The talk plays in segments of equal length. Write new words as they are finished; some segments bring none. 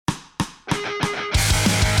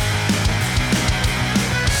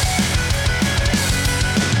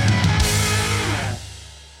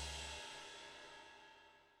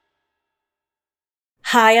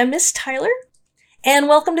Hi, I'm Miss Tyler, and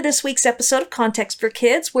welcome to this week's episode of Context for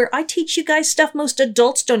Kids, where I teach you guys stuff most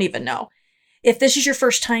adults don't even know. If this is your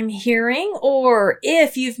first time hearing, or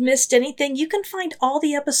if you've missed anything, you can find all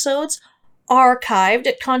the episodes archived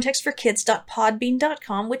at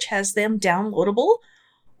contextforkids.podbean.com, which has them downloadable,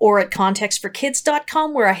 or at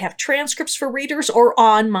contextforkids.com, where I have transcripts for readers, or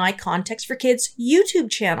on my Context for Kids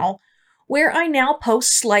YouTube channel, where I now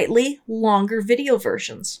post slightly longer video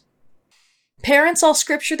versions. Parents, all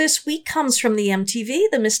scripture this week comes from the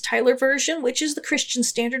MTV, the Miss Tyler version, which is the Christian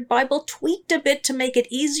Standard Bible, tweaked a bit to make it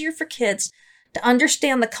easier for kids to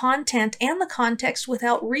understand the content and the context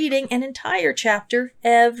without reading an entire chapter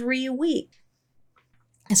every week.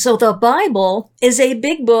 So the Bible is a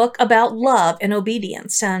big book about love and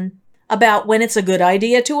obedience, and about when it's a good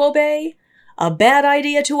idea to obey, a bad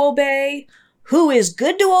idea to obey, who is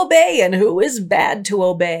good to obey and who is bad to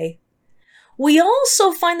obey. We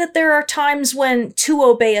also find that there are times when to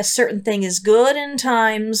obey a certain thing is good and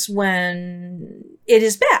times when it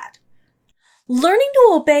is bad. Learning to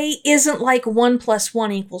obey isn't like 1 +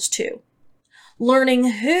 1 = 2.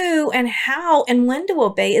 Learning who and how and when to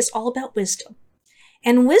obey is all about wisdom.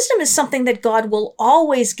 And wisdom is something that God will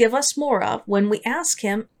always give us more of when we ask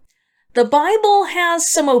Him. The Bible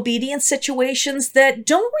has some obedience situations that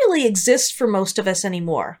don't really exist for most of us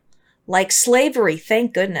anymore, like slavery,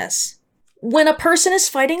 thank goodness. When a person is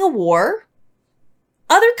fighting a war,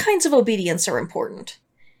 other kinds of obedience are important.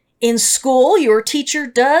 In school, your teacher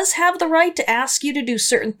does have the right to ask you to do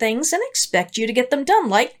certain things and expect you to get them done,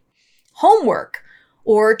 like homework,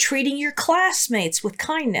 or treating your classmates with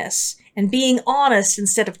kindness, and being honest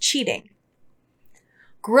instead of cheating.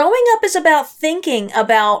 Growing up is about thinking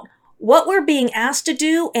about what we're being asked to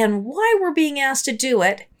do and why we're being asked to do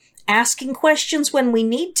it, asking questions when we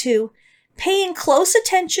need to, paying close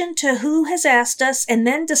attention to who has asked us, and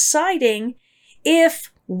then deciding if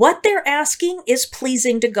what they're asking is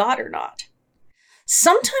pleasing to God or not.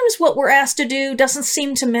 Sometimes what we're asked to do doesn't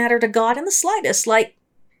seem to matter to God in the slightest, like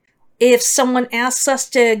if someone asks us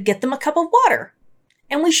to get them a cup of water.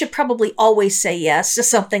 And we should probably always say yes to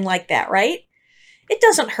something like that, right? It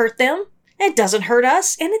doesn't hurt them, it doesn't hurt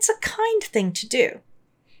us, and it's a kind thing to do.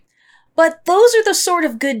 But those are the sort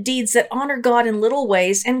of good deeds that honor God in little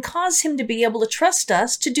ways and cause Him to be able to trust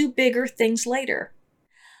us to do bigger things later.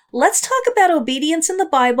 Let's talk about obedience in the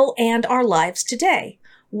Bible and our lives today.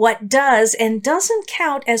 What does and doesn't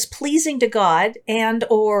count as pleasing to God and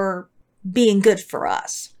or being good for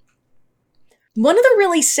us. One of the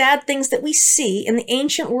really sad things that we see in the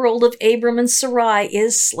ancient world of Abram and Sarai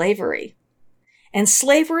is slavery. And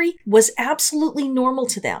slavery was absolutely normal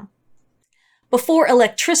to them. Before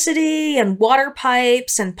electricity and water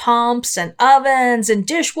pipes and pumps and ovens and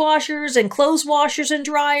dishwashers and clothes washers and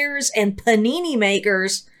dryers and panini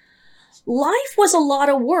makers, life was a lot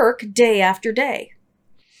of work day after day.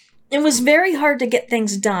 It was very hard to get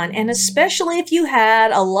things done, and especially if you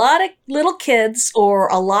had a lot of little kids or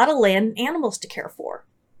a lot of land and animals to care for.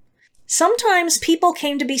 Sometimes people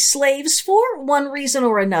came to be slaves for one reason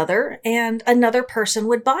or another, and another person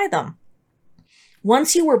would buy them.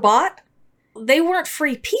 Once you were bought, they weren't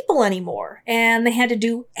free people anymore, and they had to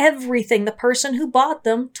do everything the person who bought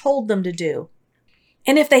them told them to do.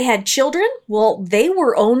 And if they had children, well, they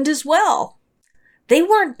were owned as well. They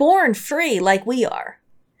weren't born free like we are.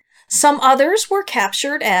 Some others were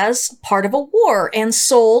captured as part of a war and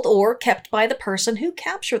sold or kept by the person who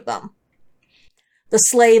captured them. The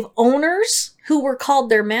slave owners, who were called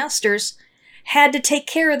their masters, had to take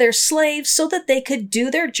care of their slaves so that they could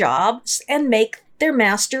do their jobs and make their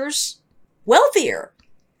masters wealthier.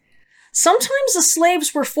 Sometimes the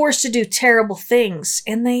slaves were forced to do terrible things,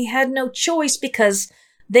 and they had no choice because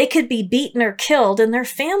they could be beaten or killed, and their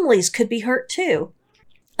families could be hurt too.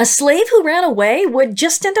 A slave who ran away would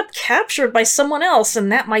just end up captured by someone else,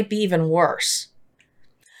 and that might be even worse.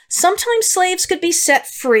 Sometimes slaves could be set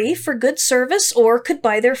free for good service or could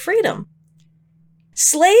buy their freedom.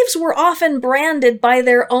 Slaves were often branded by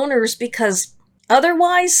their owners because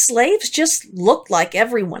otherwise slaves just looked like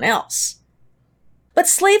everyone else. But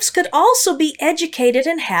slaves could also be educated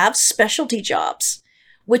and have specialty jobs,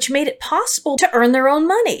 which made it possible to earn their own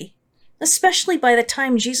money, especially by the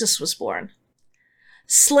time Jesus was born.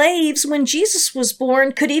 Slaves, when Jesus was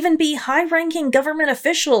born, could even be high-ranking government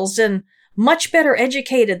officials and much better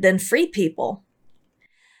educated than free people.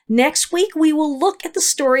 Next week, we will look at the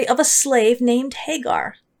story of a slave named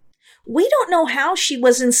Hagar. We don't know how she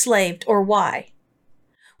was enslaved or why.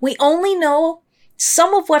 We only know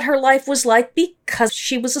some of what her life was like because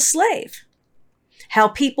she was a slave. How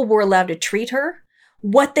people were allowed to treat her,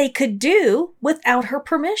 what they could do without her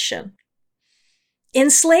permission.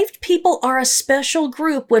 Enslaved people are a special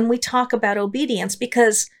group when we talk about obedience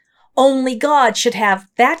because only God should have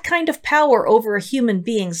that kind of power over a human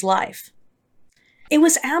being's life. It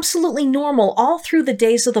was absolutely normal all through the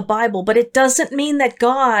days of the Bible, but it doesn't mean that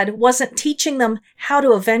God wasn't teaching them how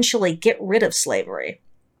to eventually get rid of slavery.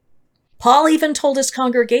 Paul even told his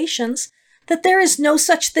congregations that there is no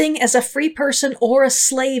such thing as a free person or a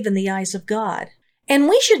slave in the eyes of God. And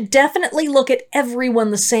we should definitely look at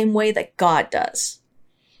everyone the same way that God does.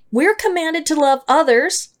 We're commanded to love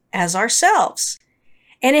others as ourselves.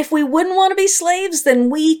 And if we wouldn't want to be slaves, then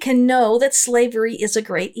we can know that slavery is a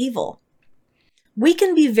great evil. We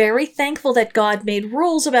can be very thankful that God made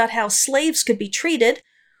rules about how slaves could be treated,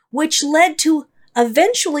 which led to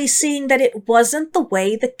eventually seeing that it wasn't the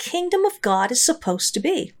way the kingdom of God is supposed to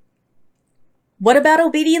be. What about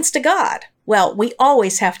obedience to God? Well, we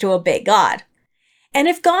always have to obey God. And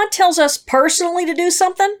if God tells us personally to do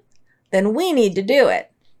something, then we need to do it.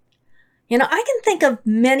 I can think of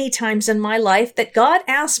many times in my life that God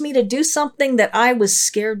asked me to do something that I was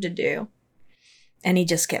scared to do. And he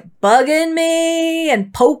just kept bugging me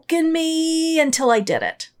and poking me until I did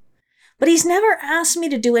it. But he's never asked me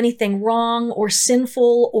to do anything wrong or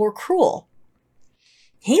sinful or cruel.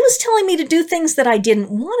 He was telling me to do things that I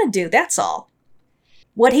didn't want to do, that's all.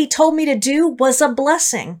 What he told me to do was a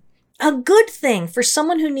blessing, a good thing for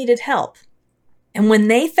someone who needed help. And when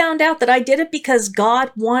they found out that I did it because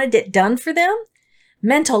God wanted it done for them,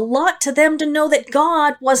 meant a lot to them to know that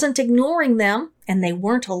God wasn't ignoring them and they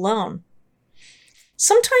weren't alone.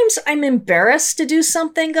 Sometimes I'm embarrassed to do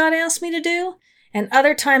something God asked me to do, and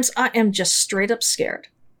other times I am just straight up scared.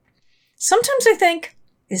 Sometimes I think,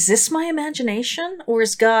 is this my imagination, or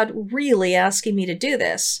is God really asking me to do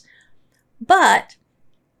this? But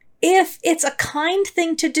if it's a kind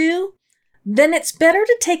thing to do, then it's better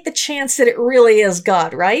to take the chance that it really is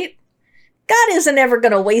God, right? God isn't ever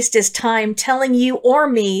going to waste his time telling you or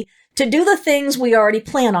me to do the things we already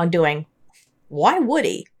plan on doing. Why would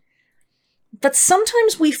he? But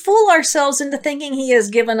sometimes we fool ourselves into thinking he has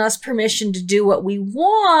given us permission to do what we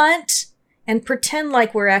want and pretend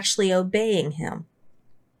like we're actually obeying him.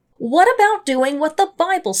 What about doing what the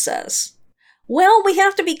Bible says? Well, we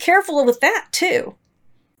have to be careful with that too.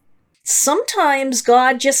 Sometimes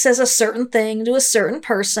God just says a certain thing to a certain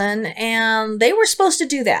person, and they were supposed to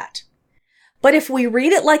do that. But if we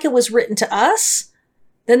read it like it was written to us,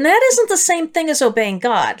 then that isn't the same thing as obeying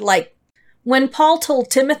God. Like when Paul told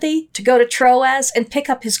Timothy to go to Troas and pick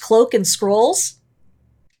up his cloak and scrolls.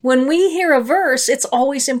 When we hear a verse, it's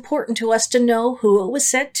always important to us to know who it was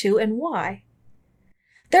said to and why.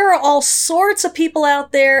 There are all sorts of people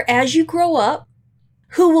out there as you grow up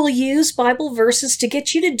who will use Bible verses to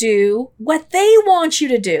get you to do what they want you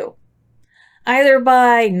to do, either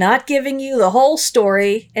by not giving you the whole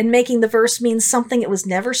story and making the verse mean something it was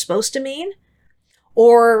never supposed to mean,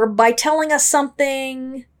 or by telling us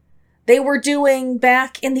something they were doing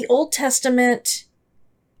back in the Old Testament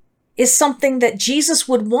is something that Jesus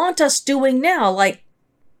would want us doing now, like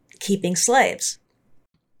keeping slaves.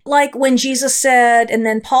 Like when Jesus said, and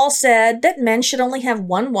then Paul said, that men should only have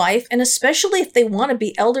one wife, and especially if they want to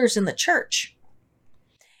be elders in the church.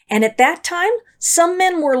 And at that time, some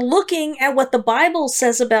men were looking at what the Bible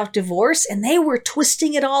says about divorce, and they were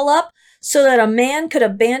twisting it all up so that a man could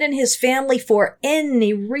abandon his family for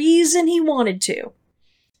any reason he wanted to.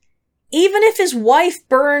 Even if his wife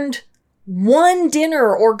burned one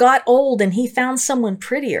dinner or got old and he found someone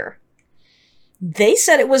prettier. They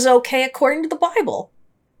said it was okay according to the Bible.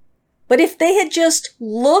 But if they had just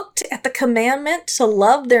looked at the commandment to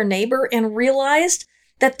love their neighbor and realized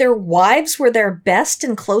that their wives were their best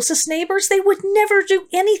and closest neighbors, they would never do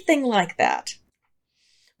anything like that.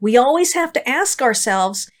 We always have to ask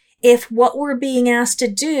ourselves if what we're being asked to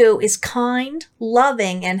do is kind,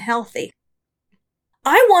 loving, and healthy.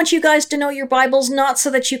 I want you guys to know your Bibles not so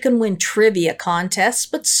that you can win trivia contests,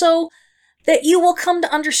 but so that you will come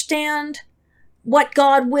to understand what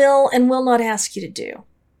God will and will not ask you to do.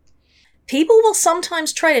 People will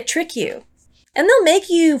sometimes try to trick you, and they'll make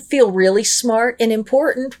you feel really smart and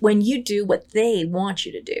important when you do what they want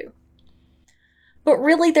you to do. But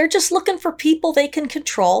really, they're just looking for people they can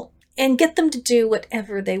control and get them to do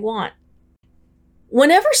whatever they want.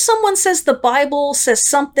 Whenever someone says the Bible says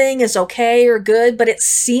something is okay or good, but it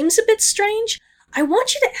seems a bit strange, I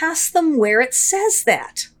want you to ask them where it says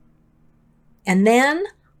that. And then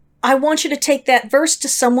I want you to take that verse to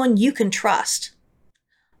someone you can trust.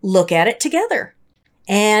 Look at it together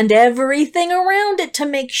and everything around it to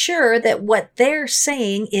make sure that what they're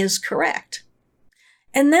saying is correct.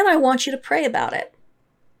 And then I want you to pray about it.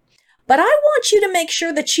 But I want you to make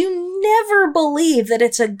sure that you never believe that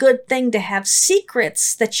it's a good thing to have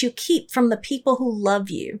secrets that you keep from the people who love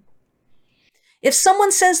you. If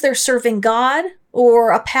someone says they're serving God,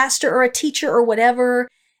 or a pastor or a teacher or whatever,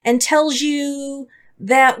 and tells you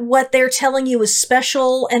that what they're telling you is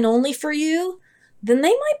special and only for you, then they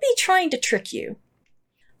might be trying to trick you.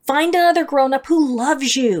 Find another grown-up who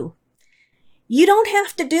loves you. You don't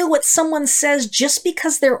have to do what someone says just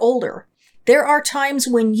because they're older. There are times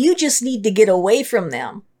when you just need to get away from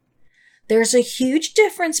them. There's a huge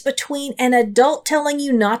difference between an adult telling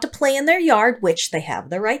you not to play in their yard, which they have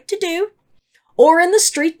the right to do, or in the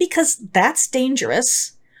street because that's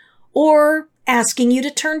dangerous, or asking you to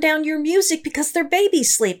turn down your music because their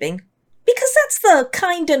baby's sleeping, because that's the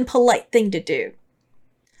kind and polite thing to do.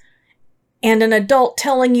 And an adult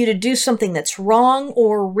telling you to do something that's wrong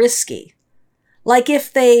or risky. Like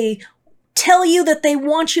if they tell you that they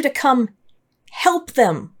want you to come help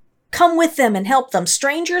them, come with them and help them.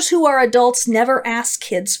 Strangers who are adults never ask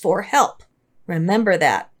kids for help. Remember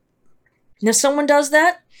that. And if someone does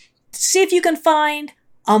that, see if you can find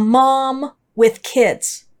a mom with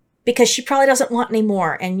kids, because she probably doesn't want any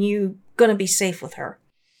more and you're going to be safe with her.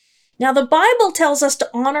 Now, the Bible tells us to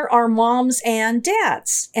honor our moms and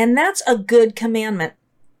dads, and that's a good commandment.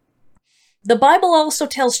 The Bible also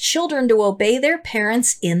tells children to obey their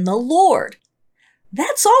parents in the Lord.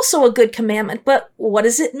 That's also a good commandment, but what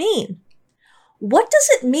does it mean? What does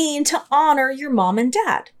it mean to honor your mom and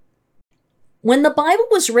dad? When the Bible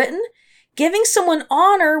was written, giving someone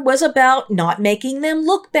honor was about not making them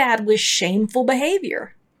look bad with shameful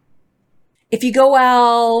behavior. If you go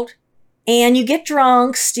out and you get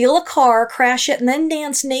drunk, steal a car, crash it, and then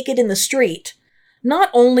dance naked in the street, not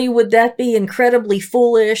only would that be incredibly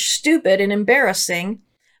foolish, stupid, and embarrassing,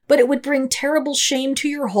 but it would bring terrible shame to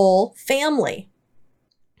your whole family.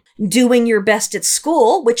 Doing your best at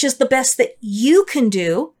school, which is the best that you can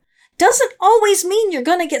do, doesn't always mean you're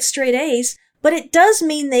going to get straight A's, but it does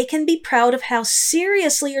mean they can be proud of how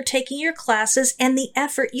seriously you're taking your classes and the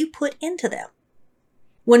effort you put into them.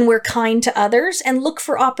 When we're kind to others and look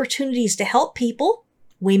for opportunities to help people,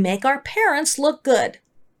 we make our parents look good.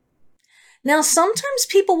 Now, sometimes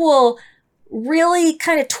people will really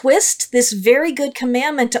kind of twist this very good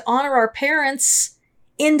commandment to honor our parents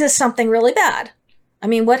into something really bad. I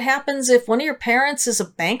mean, what happens if one of your parents is a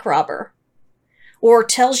bank robber or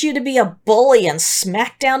tells you to be a bully and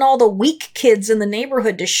smack down all the weak kids in the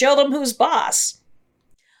neighborhood to show them who's boss?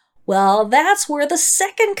 Well, that's where the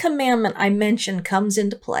second commandment I mentioned comes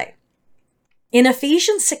into play. In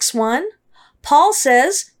Ephesians 6:1, Paul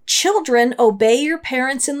says, "Children, obey your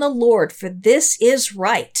parents in the Lord, for this is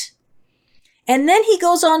right." And then he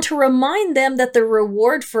goes on to remind them that the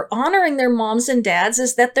reward for honoring their moms and dads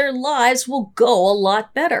is that their lives will go a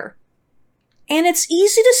lot better. And it's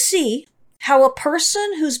easy to see how a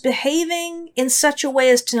person who's behaving in such a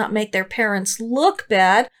way as to not make their parents look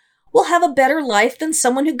bad will have a better life than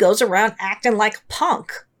someone who goes around acting like a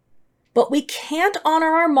punk. But we can't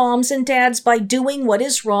honor our moms and dads by doing what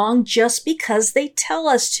is wrong just because they tell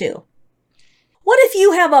us to. What if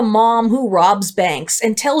you have a mom who robs banks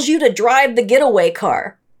and tells you to drive the getaway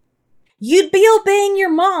car? You'd be obeying your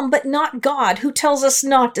mom, but not God, who tells us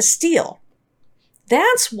not to steal.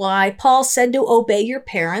 That's why Paul said to obey your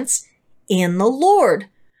parents in the Lord,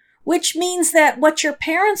 which means that what your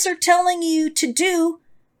parents are telling you to do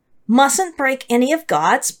mustn't break any of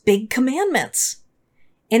God's big commandments.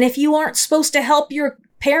 And if you aren't supposed to help your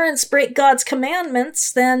parents break God's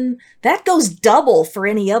commandments, then that goes double for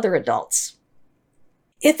any other adults.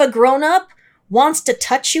 If a grown-up wants to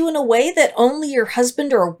touch you in a way that only your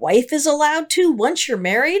husband or wife is allowed to once you're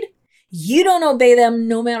married, you don't obey them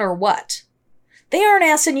no matter what. They aren't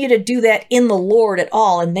asking you to do that in the Lord at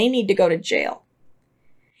all, and they need to go to jail.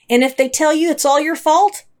 And if they tell you it's all your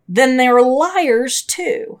fault, then they're liars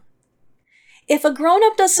too. If a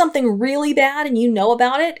grown-up does something really bad and you know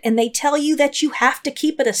about it, and they tell you that you have to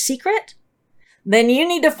keep it a secret, then you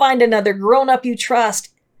need to find another grown-up you trust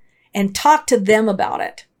and talk to them about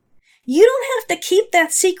it. You don't have to keep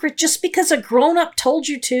that secret just because a grown-up told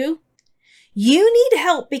you to. You need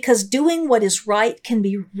help because doing what is right can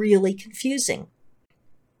be really confusing.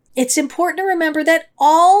 It's important to remember that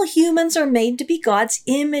all humans are made to be God's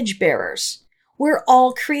image bearers. We're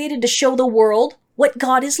all created to show the world what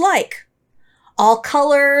God is like. All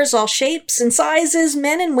colors, all shapes and sizes,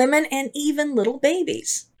 men and women, and even little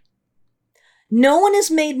babies. No one is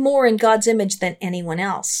made more in God's image than anyone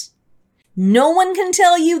else. No one can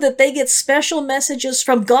tell you that they get special messages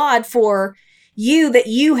from God for you that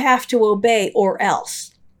you have to obey or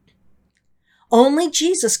else. Only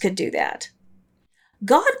Jesus could do that.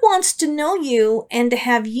 God wants to know you and to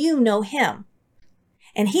have you know Him.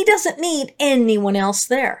 And He doesn't need anyone else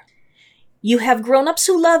there. You have grown-ups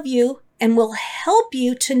who love you and will help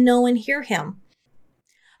you to know and hear Him.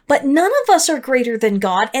 But none of us are greater than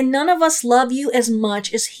God, and none of us love you as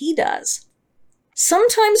much as He does.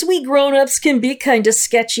 Sometimes we grown-ups can be kind of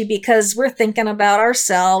sketchy because we're thinking about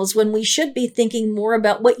ourselves when we should be thinking more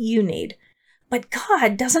about what you need. But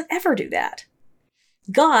God doesn't ever do that.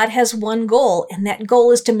 God has one goal, and that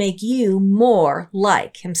goal is to make you more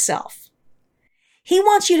like Himself. He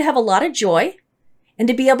wants you to have a lot of joy and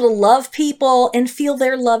to be able to love people and feel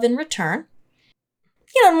their love in return.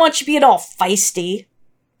 He doesn't want you to be all feisty,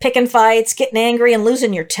 picking fights, getting angry, and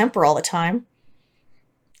losing your temper all the time.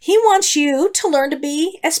 He wants you to learn to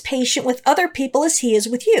be as patient with other people as He is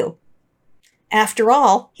with you. After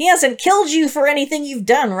all, He hasn't killed you for anything you've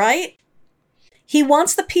done, right? He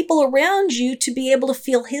wants the people around you to be able to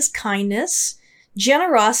feel His kindness,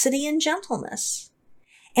 generosity, and gentleness.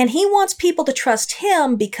 And He wants people to trust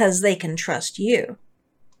Him because they can trust you.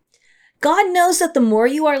 God knows that the more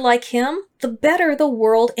you are like Him, the better the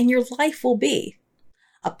world and your life will be.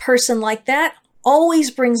 A person like that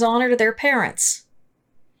always brings honor to their parents,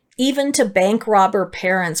 even to bank robber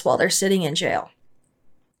parents while they're sitting in jail.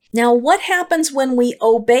 Now, what happens when we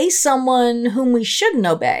obey someone whom we shouldn't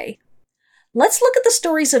obey? Let's look at the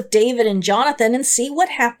stories of David and Jonathan and see what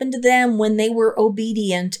happened to them when they were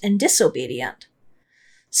obedient and disobedient.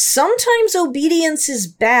 Sometimes obedience is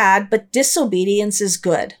bad, but disobedience is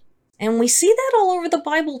good. And we see that all over the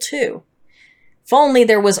Bible too. If only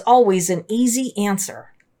there was always an easy answer.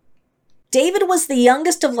 David was the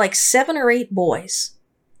youngest of like 7 or 8 boys.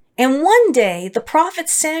 And one day, the prophet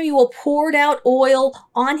Samuel poured out oil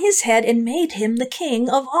on his head and made him the king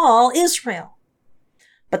of all Israel.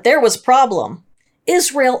 But there was a problem.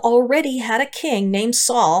 Israel already had a king named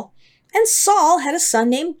Saul, and Saul had a son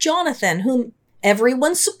named Jonathan, whom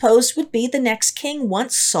everyone supposed would be the next king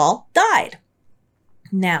once Saul died.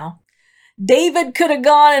 Now, David could have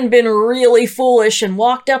gone and been really foolish and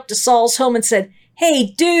walked up to Saul's home and said, "Hey,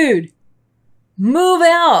 dude, move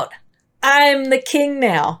out. I'm the king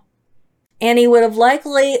now." And he would have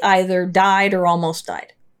likely either died or almost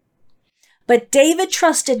died. But David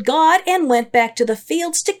trusted God and went back to the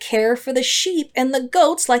fields to care for the sheep and the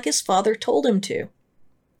goats like his father told him to.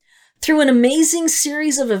 Through an amazing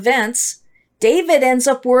series of events, David ends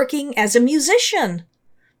up working as a musician,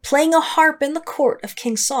 playing a harp in the court of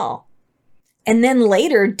King Saul. And then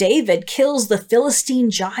later, David kills the Philistine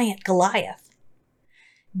giant Goliath.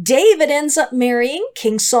 David ends up marrying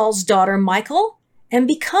King Saul's daughter Michal and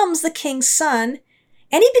becomes the king's son,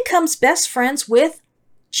 and he becomes best friends with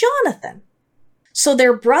Jonathan. So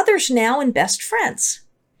they're brothers now and best friends.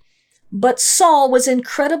 But Saul was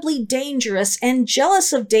incredibly dangerous and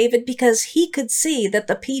jealous of David because he could see that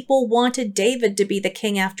the people wanted David to be the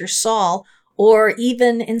king after Saul, or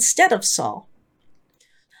even instead of Saul.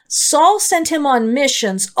 Saul sent him on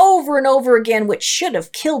missions over and over again, which should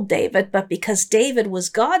have killed David, but because David was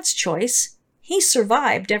God's choice, he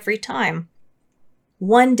survived every time.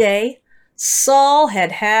 One day, Saul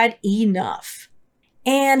had had enough,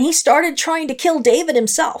 and he started trying to kill David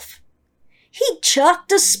himself. He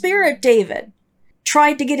chucked a spear at David,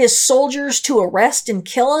 tried to get his soldiers to arrest and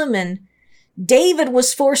kill him, and David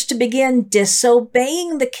was forced to begin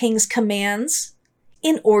disobeying the king's commands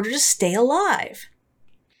in order to stay alive.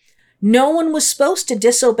 No one was supposed to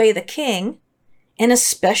disobey the king, and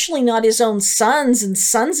especially not his own sons and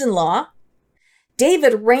sons-in-law.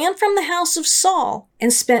 David ran from the house of Saul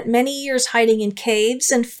and spent many years hiding in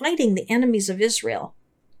caves and fighting the enemies of Israel.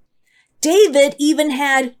 David even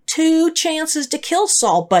had 2 chances to kill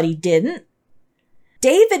Saul, but he didn't.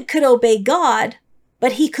 David could obey God,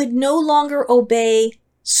 but he could no longer obey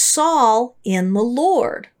Saul in the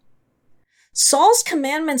Lord. Saul's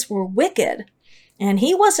commandments were wicked, and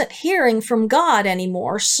he wasn't hearing from God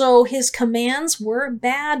anymore, so his commands were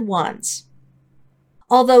bad ones.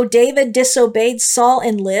 Although David disobeyed Saul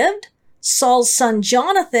and lived, Saul's son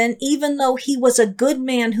Jonathan, even though he was a good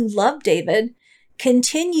man who loved David,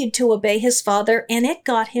 continued to obey his father, and it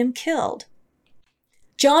got him killed.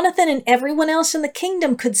 Jonathan and everyone else in the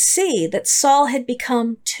kingdom could see that Saul had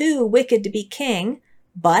become too wicked to be king,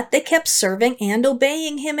 but they kept serving and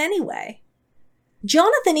obeying him anyway.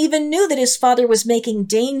 Jonathan even knew that his father was making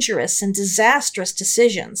dangerous and disastrous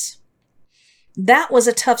decisions. That was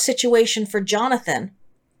a tough situation for Jonathan.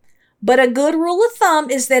 But a good rule of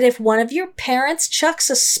thumb is that if one of your parents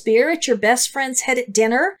chucks a spear at your best friend's head at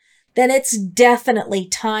dinner, then it's definitely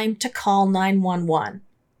time to call 911.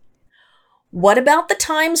 What about the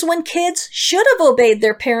times when kids should have obeyed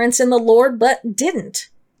their parents in the Lord but didn't?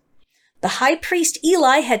 The high priest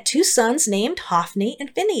Eli had two sons named Hophni and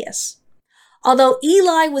Phinehas. Although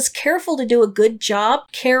Eli was careful to do a good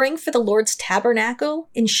job caring for the Lord's tabernacle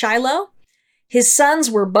in Shiloh, his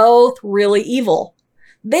sons were both really evil.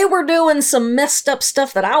 They were doing some messed up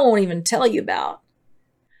stuff that I won't even tell you about.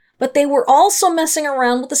 But they were also messing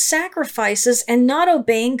around with the sacrifices and not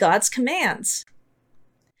obeying God's commands.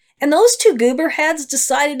 And those two goober heads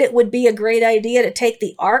decided it would be a great idea to take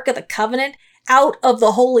the Ark of the Covenant out of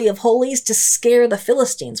the Holy of Holies to scare the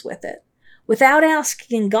Philistines with it, without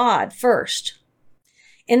asking God first.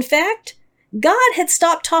 In fact, God had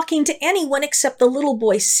stopped talking to anyone except the little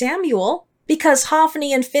boy Samuel, because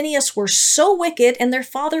Hophni and Phinehas were so wicked and their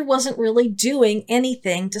father wasn't really doing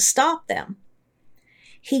anything to stop them.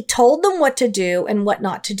 He told them what to do and what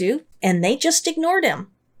not to do, and they just ignored him.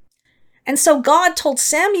 And so God told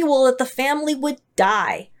Samuel that the family would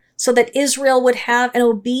die so that Israel would have an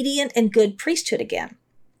obedient and good priesthood again.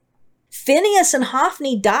 Phinehas and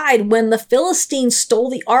Hophni died when the Philistines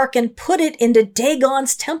stole the ark and put it into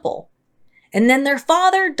Dagon's temple. And then their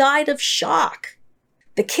father died of shock.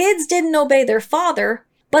 The kids didn't obey their father,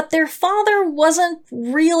 but their father wasn't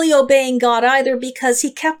really obeying God either because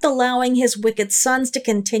he kept allowing his wicked sons to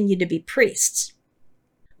continue to be priests.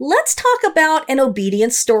 Let's talk about an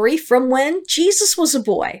obedience story from when Jesus was a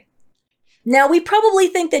boy. Now, we probably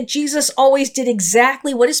think that Jesus always did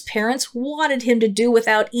exactly what his parents wanted him to do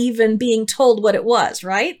without even being told what it was,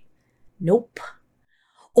 right? Nope.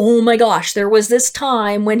 Oh my gosh, there was this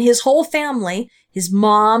time when his whole family, his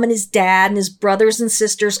mom and his dad and his brothers and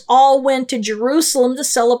sisters, all went to Jerusalem to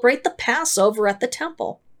celebrate the Passover at the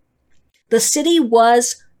temple. The city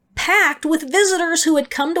was packed with visitors who had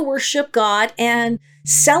come to worship God and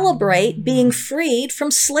celebrate being freed from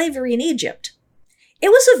slavery in Egypt. It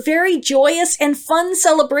was a very joyous and fun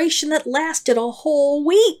celebration that lasted a whole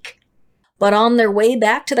week. But on their way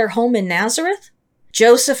back to their home in Nazareth,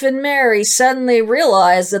 Joseph and Mary suddenly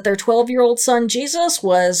realized that their 12-year-old son Jesus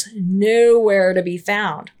was nowhere to be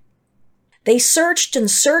found. They searched and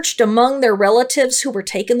searched among their relatives who were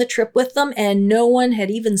taking the trip with them, and no one had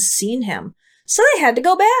even seen him. So they had to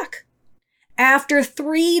go back. After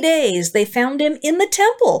 3 days, they found him in the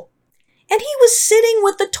temple, and he was sitting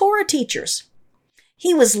with the Torah teachers.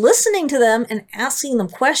 He was listening to them and asking them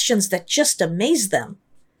questions that just amazed them.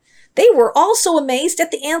 They were also amazed at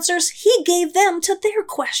the answers he gave them to their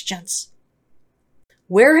questions.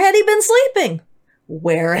 Where had he been sleeping?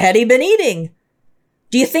 Where had he been eating?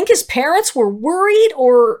 Do you think his parents were worried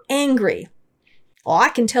or angry? Well, I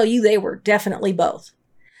can tell you they were definitely both.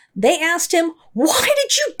 They asked him, "Why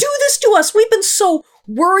did you do this to us? We've been so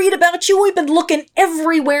worried about you. We've been looking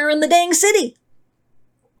everywhere in the dang city."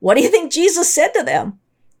 What do you think Jesus said to them?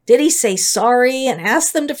 Did he say sorry and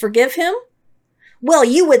ask them to forgive him? Well,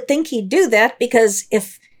 you would think he'd do that because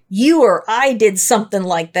if you or I did something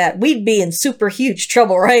like that, we'd be in super huge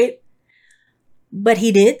trouble, right? But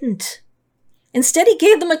he didn't. Instead, he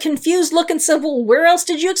gave them a confused look and said, "Well, where else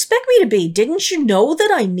did you expect me to be? Didn't you know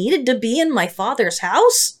that I needed to be in my Father's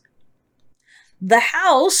house?" The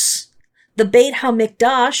house, the Beit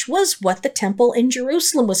HaMikdash, was what the temple in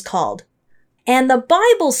Jerusalem was called. And the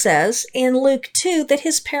Bible says in Luke 2 that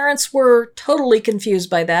his parents were totally confused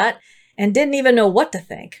by that and didn't even know what to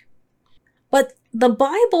think. But the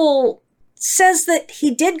Bible says that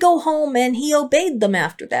he did go home and he obeyed them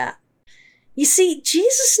after that. You see,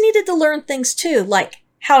 Jesus needed to learn things too, like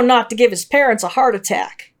how not to give his parents a heart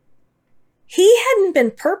attack. He hadn't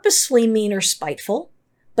been purposefully mean or spiteful,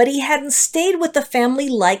 but he hadn't stayed with the family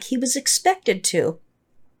like he was expected to.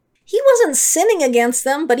 He wasn't sinning against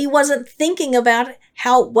them, but he wasn't thinking about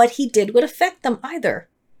how what he did would affect them either.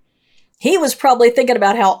 He was probably thinking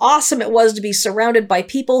about how awesome it was to be surrounded by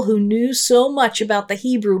people who knew so much about the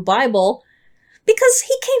Hebrew Bible, because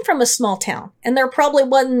he came from a small town, and there probably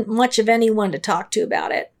wasn't much of anyone to talk to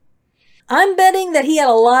about it. I'm betting that he had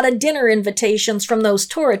a lot of dinner invitations from those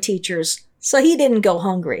Torah teachers, so he didn't go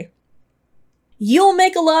hungry. You'll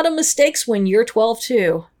make a lot of mistakes when you're 12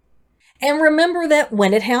 too. And remember that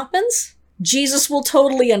when it happens, Jesus will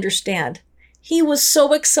totally understand. He was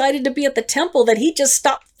so excited to be at the temple that he just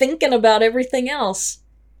stopped thinking about everything else.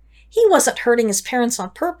 He wasn't hurting his parents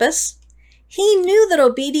on purpose. He knew that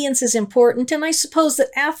obedience is important, and I suppose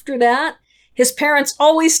that after that, his parents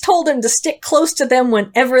always told him to stick close to them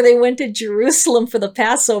whenever they went to Jerusalem for the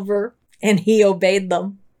Passover, and he obeyed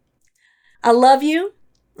them. I love you.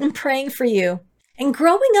 I'm praying for you. And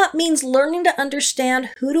growing up means learning to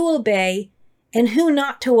understand who to obey and who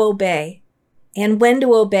not to obey, and when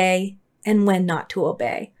to obey and when not to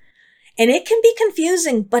obey. And it can be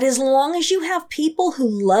confusing, but as long as you have people who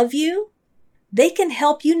love you, They can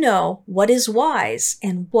help you know what is wise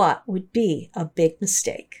and what would be a big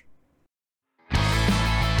mistake.